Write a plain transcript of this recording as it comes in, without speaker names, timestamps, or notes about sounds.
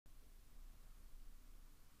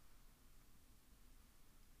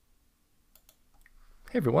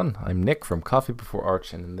Hey everyone, I'm Nick from Coffee Before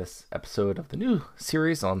Arch, and in this episode of the new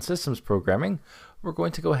series on systems programming, we're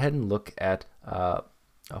going to go ahead and look at a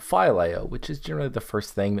file I/O, which is generally the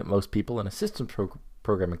first thing that most people in a systems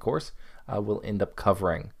programming course will end up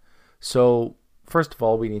covering. So first of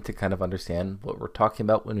all, we need to kind of understand what we're talking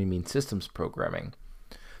about when we mean systems programming.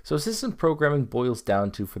 So systems programming boils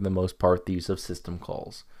down to, for the most part, the use of system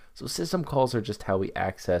calls. So system calls are just how we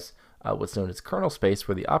access what's known as kernel space,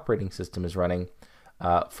 where the operating system is running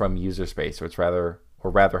from user space, or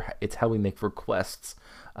it's how we make requests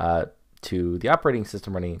to the operating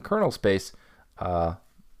system running in kernel space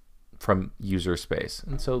from user space.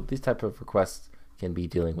 And so these type of requests can be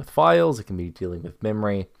dealing with files, it can be dealing with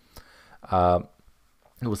memory.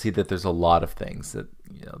 We'll see that there's a lot of things that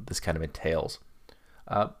this kind of entails.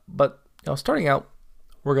 But starting out,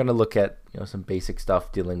 we're going to look at some basic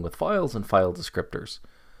stuff dealing with files and file descriptors.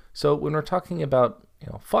 So when we're talking about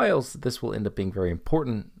files, this will end up being very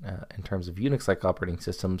important in terms of Unix-like operating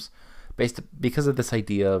systems, because of this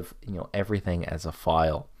idea of everything as a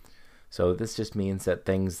file. So this just means that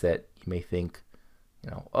things that you may think,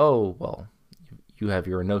 oh well, you have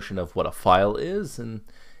your notion of what a file is, and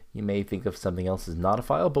you may think of something else as not a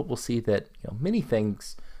file. But we'll see that many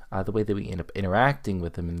things, the way that we end up interacting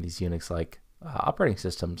with them in these Unix-like operating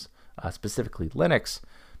systems, specifically Linux,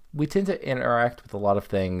 we tend to interact with a lot of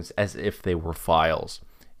things as if they were files,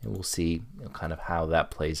 and we'll see kind of how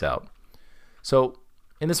that plays out. So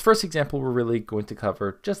in this first example, we're really going to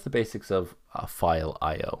cover just the basics of file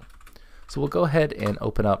I/O. So we'll go ahead and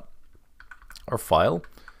open up our file,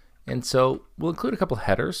 and so we'll include a couple of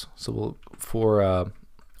headers. So for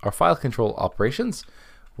our file control operations,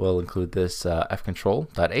 we'll include this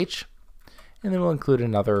fcontrol.h, and then we'll include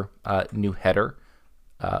another new header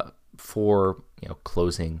for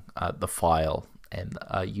closing the file and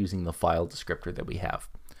using the file descriptor that we have.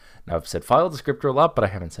 Now I've said file descriptor a lot, but I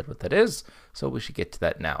haven't said what that is, so we should get to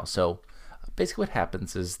that now. So basically what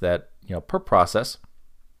happens is that per process,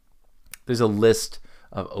 there's a list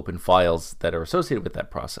of open files that are associated with that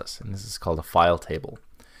process, and this is called a file table.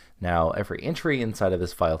 Now every entry inside of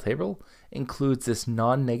this file table includes this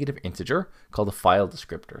non-negative integer called a file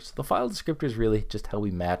descriptor. So the file descriptor is really just how we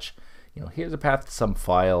match here's a path to some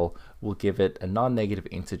file, we'll give it a non-negative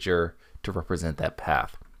integer to represent that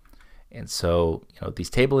path. And so, these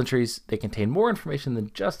table entries, they contain more information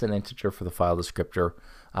than just an integer for the file descriptor,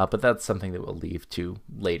 but that's something that we'll leave to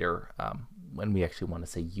later when we actually want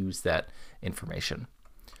to say use that information.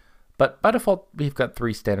 But by default, we've got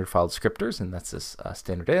three standard file descriptors, and that's this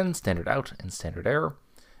standard in, standard out, and standard error.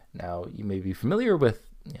 Now, you may be familiar with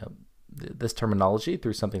this terminology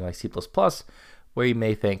through something like C++, where you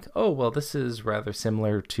may think, oh, well, this is rather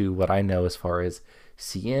similar to what I know as far as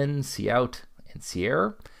cin, cout, and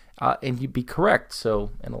cerr, and you'd be correct.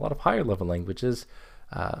 So in a lot of higher level languages,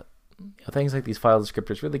 things like these file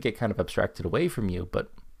descriptors really get kind of abstracted away from you,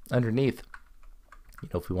 but underneath,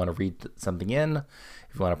 if we want to read something in,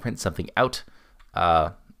 if we want to print something out,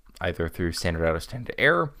 either through standard out or standard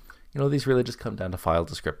error, these really just come down to file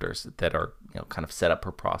descriptors that are kind of set up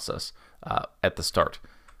per process at the start.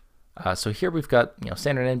 So here we've got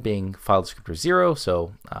standard in being file descriptor 0,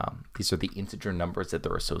 so these are the integer numbers that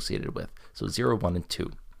they're associated with, so 0, 1, and 2.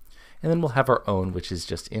 And then we'll have our own, which is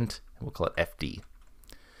just int, and we'll call it fd.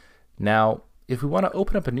 Now, if we want to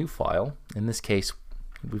open up a new file, in this case,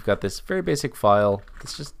 we've got this very basic file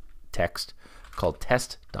that's just text called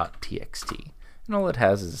test.txt. And all it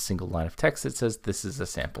has is a single line of text that says this is a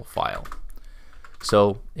sample file.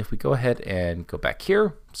 So if we go ahead and go back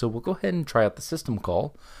here, so we'll go ahead and try out the system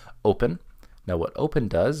call, open. Now what open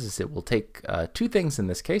does is it will take two things in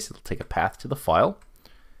this case. It'll take a path to the file,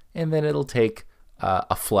 and then it'll take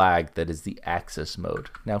a flag that is the access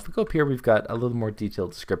mode. Now if we go up here, we've got a little more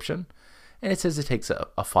detailed description, and it says it takes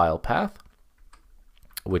a file path,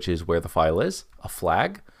 which is where the file is, a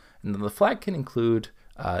flag, and then the flag can include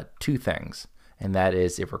two things, and that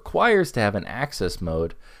is it requires to have an access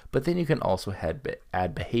mode, but then you can also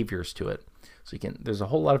add behaviors to it. So there's a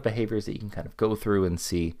whole lot of behaviors that you can kind of go through and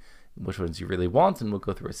see which ones you really want, and we'll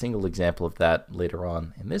go through a single example of that later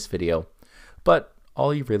on in this video. But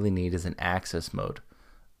all you really need is an access mode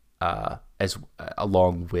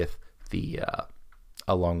along with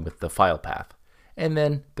the file path. And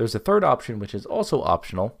then there's a third option, which is also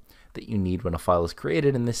optional, that you need when a file is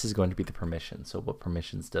created, and this is going to be the permission. So what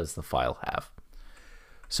permissions does the file have?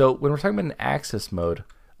 So when we're talking about an access mode,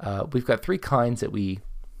 we've got three kinds that we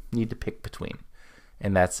need to pick between,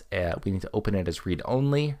 and that's we need to open it as read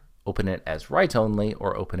only, open it as write only,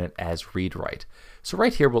 or open it as read write. So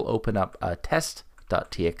right here we'll open up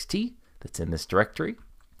test.txt that's in this directory.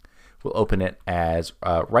 We'll open it as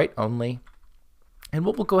write only, And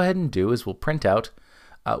what we'll go ahead and do is we'll print out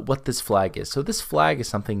what this flag is. So this flag is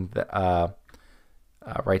something that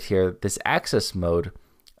right here, this access mode,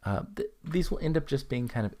 these will end up just being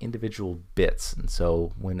kind of individual bits. And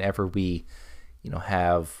so whenever we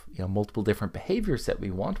have multiple different behaviors that we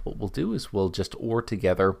want, what we'll do is we'll just OR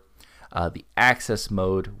together the access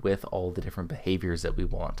mode with all the different behaviors that we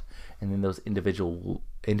want, and then those individual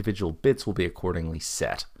bits will be accordingly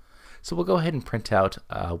set. So we'll go ahead and print out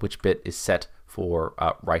which bit is set for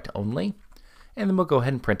write only, and then we'll go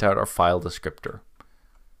ahead and print out our file descriptor.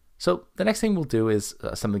 So the next thing we'll do is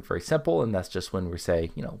something very simple, and that's just when we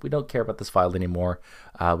say, we don't care about this file anymore,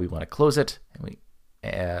 we want to close it,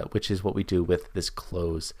 and which is what we do with this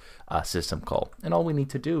close system call. And all we need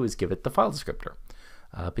to do is give it the file descriptor,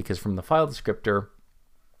 because from the file descriptor,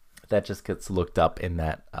 that just gets looked up in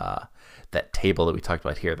that that table that we talked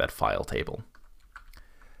about here, that file table.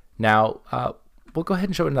 Now we'll go ahead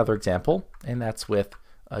and show another example, and that's with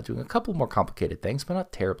doing a couple more complicated things, but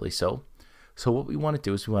not terribly so. So what we want to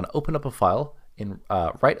do is we want to open up a file in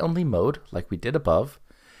write-only mode, like we did above,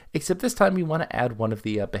 except this time we want to add one of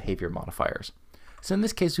the behavior modifiers. So in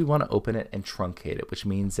this case, we want to open it and truncate it, which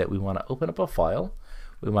means that we want to open up a file.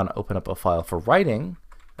 We want to open up a file for writing.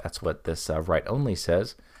 That's what this write-only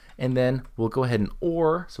says. And then we'll go ahead and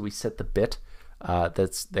OR, so we set the bit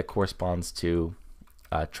that corresponds to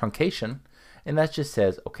truncation. And that just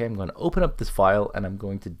says, okay, I'm going to open up this file and I'm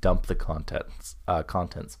going to dump the contents,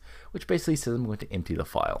 which basically says I'm going to empty the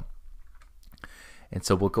file. And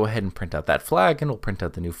so we'll go ahead and print out that flag, and we'll print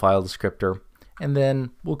out the new file descriptor, and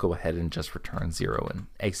then we'll go ahead and just return 0 and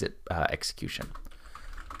exit execution.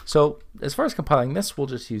 So as far as compiling this, we'll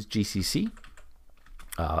just use GCC.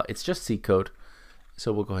 It's just C code.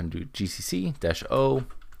 So we'll go ahead and do GCC-O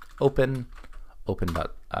open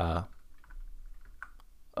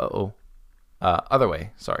other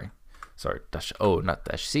way, sorry, -O, not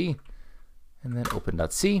 -C, and then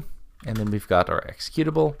open.c, and then we've got our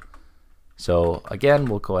executable. So again,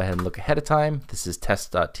 we'll go ahead and look ahead of time. This is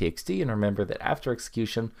test.txt, and remember that after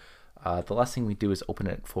execution, the last thing we do is open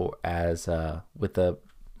it for as with the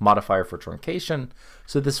modifier for truncation.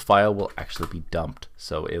 So this file will actually be dumped,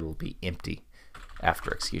 so it'll be empty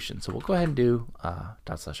after execution. So we'll go ahead and do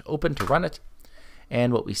 /open to run it.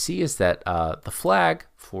 And what we see is that the flag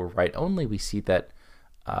for write only, we see that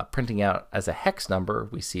printing out as a hex number,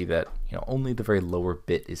 we see that only the very lower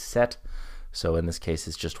bit is set. So in this case,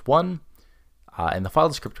 it's just 1. And the file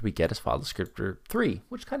descriptor we get is file descriptor 3,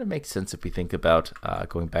 which kind of makes sense if we think about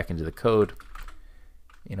going back into the code.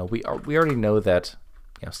 We already know that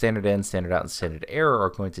standard in, standard out, and standard error are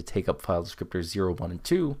going to take up file descriptors 0, 1, and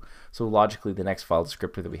 2. So logically, the next file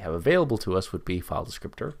descriptor that we have available to us would be file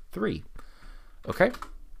descriptor 3. Okay.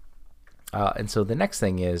 And so the next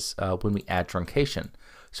thing is when we add truncation.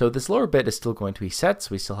 So this lower bit is still going to be set,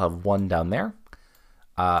 so we still have 1 down there.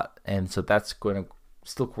 And so that's going to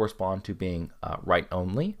still correspond to being write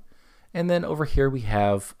only. And then over here we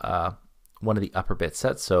have one of the upper bits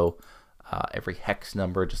set. So every hex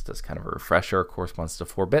number, just as kind of a refresher, corresponds to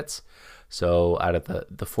 4 bits. So out of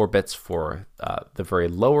the 4 bits for the very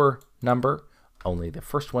lower number, only the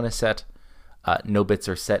first one is set. No bits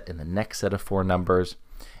are set in the next set of 4 numbers.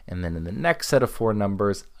 And then in the next set of 4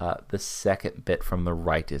 numbers, the second bit from the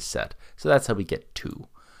right is set. So that's how we get 2. All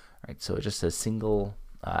right, so just a single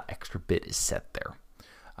extra bit is set there.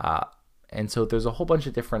 And so there's a whole bunch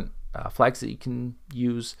of different flags that you can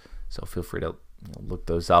use. So feel free to look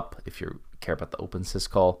those up if you care about the open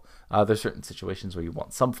syscall. There's certain situations where you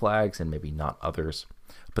want some flags and maybe not others.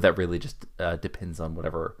 But that really just depends on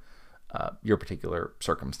whatever your particular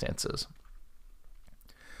circumstances.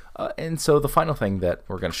 And so the final thing that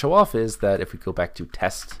we're going to show off is that if we go back to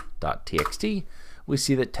test.txt, we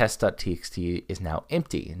see that test.txt is now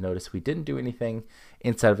empty. And notice we didn't do anything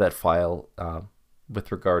inside of that file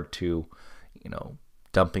with regard to,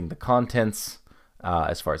 dumping the contents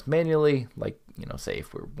as far as manually, like, say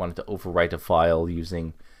if we wanted to overwrite a file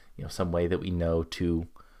using, some way that we know to,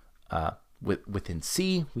 within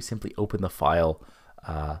C, we simply open the file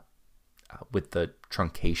with the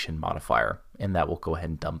truncation modifier, and that will go ahead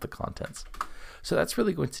and dump the contents. So that's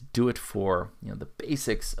really going to do it for the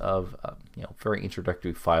basics of very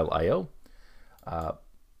introductory file I/O.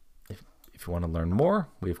 If you want to learn more,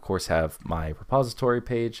 we of course have my repository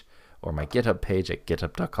page or my GitHub page at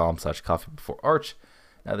github.com/coffeebeforearch.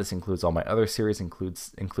 Now this includes all my other series,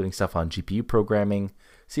 including stuff on GPU programming,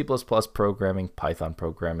 C++ programming, Python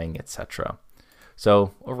programming, etc.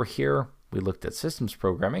 So over here we looked at systems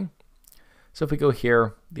programming. So if we go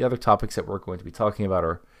here, the other topics that we're going to be talking about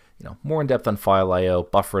are more in depth on file I/O,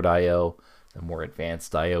 buffered I/O, the more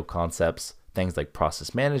advanced I/O concepts, things like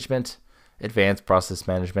process management, advanced process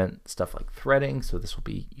management, stuff like threading. So this will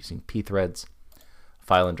be using pthreads,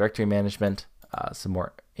 file and directory management, some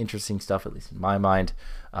more interesting stuff, at least in my mind,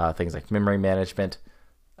 things like memory management,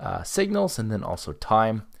 signals, and then also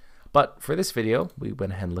time. But for this video, we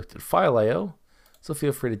went ahead and looked at file I/O. So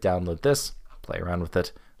feel free to download this, play around with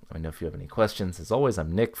it. Let me know if you have any questions. As always,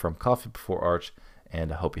 I'm Nick from Coffee Before Arch,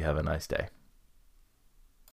 and I hope you have a nice day.